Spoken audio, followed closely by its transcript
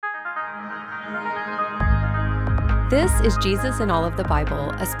This is Jesus in All of the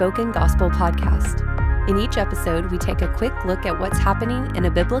Bible, a spoken gospel podcast. In each episode, we take a quick look at what's happening in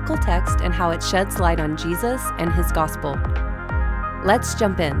a biblical text and how it sheds light on Jesus and his gospel. Let's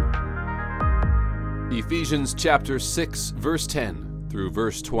jump in. Ephesians chapter 6, verse 10 through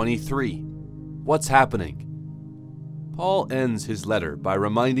verse 23. What's happening? Paul ends his letter by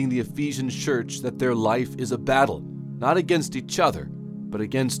reminding the Ephesian church that their life is a battle, not against each other, but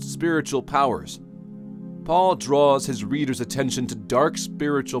against spiritual powers. Paul draws his readers' attention to dark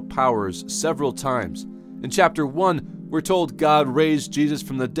spiritual powers several times. In chapter 1, we're told God raised Jesus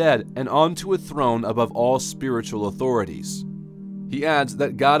from the dead and onto a throne above all spiritual authorities. He adds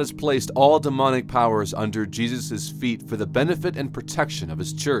that God has placed all demonic powers under Jesus' feet for the benefit and protection of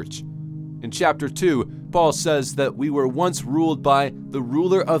his church. In chapter 2, Paul says that we were once ruled by the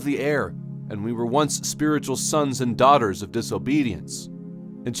ruler of the air, and we were once spiritual sons and daughters of disobedience.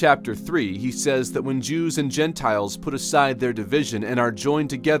 In chapter 3, he says that when Jews and Gentiles put aside their division and are joined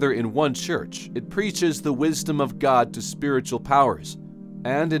together in one church, it preaches the wisdom of God to spiritual powers.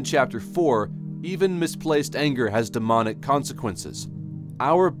 And in chapter 4, even misplaced anger has demonic consequences.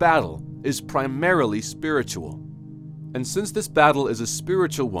 Our battle is primarily spiritual. And since this battle is a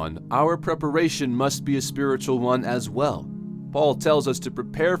spiritual one, our preparation must be a spiritual one as well. Paul tells us to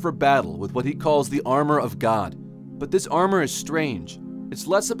prepare for battle with what he calls the armor of God. But this armor is strange. It's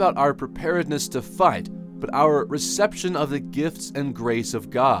less about our preparedness to fight, but our reception of the gifts and grace of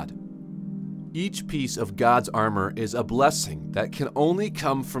God. Each piece of God's armor is a blessing that can only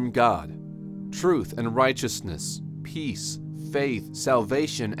come from God. Truth and righteousness, peace, faith,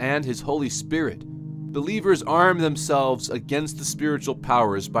 salvation, and His Holy Spirit. Believers arm themselves against the spiritual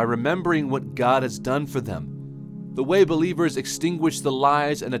powers by remembering what God has done for them. The way believers extinguish the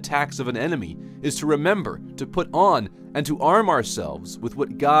lies and attacks of an enemy is to remember, to put on, and to arm ourselves with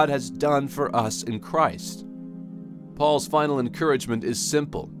what God has done for us in Christ. Paul's final encouragement is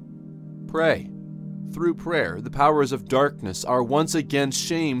simple. Pray. Through prayer, the powers of darkness are once again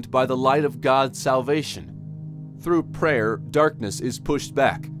shamed by the light of God's salvation. Through prayer, darkness is pushed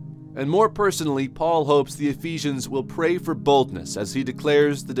back. And more personally, Paul hopes the Ephesians will pray for boldness as he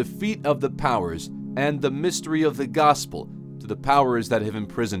declares the defeat of the powers and the mystery of the gospel to the powers that have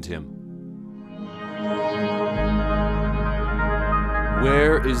imprisoned him.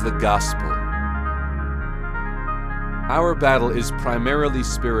 Where is the gospel? Our battle is primarily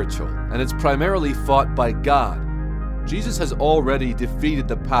spiritual, and it's primarily fought by God. Jesus has already defeated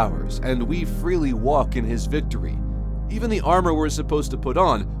the powers, and we freely walk in his victory. Even the armor we're supposed to put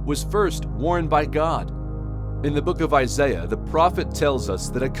on was first worn by God. In the book of Isaiah, the prophet tells us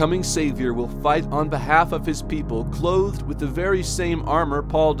that a coming Savior will fight on behalf of his people clothed with the very same armor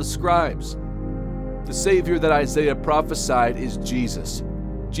Paul describes. The Savior that Isaiah prophesied is Jesus.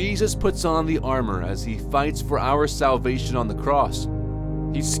 Jesus puts on the armor as he fights for our salvation on the cross.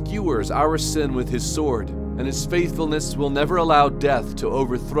 He skewers our sin with his sword, and his faithfulness will never allow death to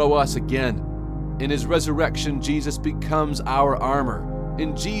overthrow us again. In his resurrection, Jesus becomes our armor.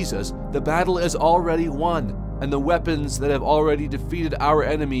 In Jesus, the battle is already won, and the weapons that have already defeated our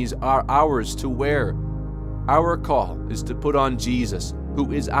enemies are ours to wear. Our call is to put on Jesus,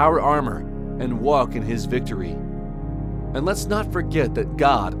 who is our armor, and walk in his victory. And let's not forget that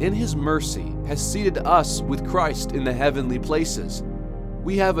God, in his mercy, has seated us with Christ in the heavenly places.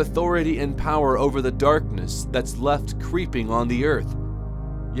 We have authority and power over the darkness that's left creeping on the earth.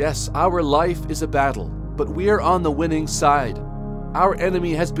 Yes, our life is a battle, but we are on the winning side. Our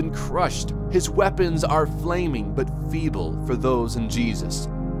enemy has been crushed. His weapons are flaming but feeble for those in Jesus.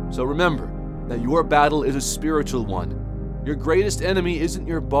 So remember that your battle is a spiritual one. Your greatest enemy isn't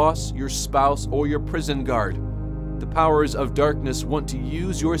your boss, your spouse, or your prison guard. The powers of darkness want to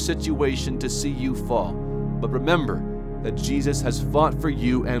use your situation to see you fall. But remember that Jesus has fought for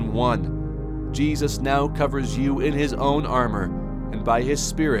you and won. Jesus now covers you in his own armor, and by his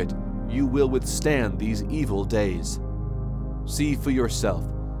Spirit, you will withstand these evil days. See for yourself.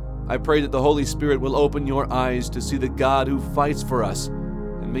 I pray that the Holy Spirit will open your eyes to see the God who fights for us,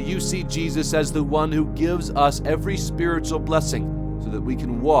 and may you see Jesus as the one who gives us every spiritual blessing so that we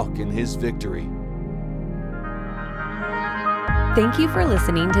can walk in his victory. Thank you for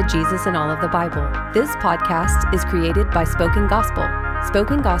listening to Jesus in All of the Bible. This podcast is created by Spoken Gospel.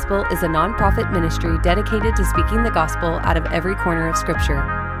 Spoken Gospel is a nonprofit ministry dedicated to speaking the gospel out of every corner of Scripture.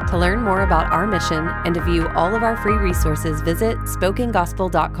 To learn more about our mission and to view all of our free resources, visit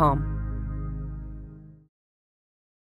spokengospel.com.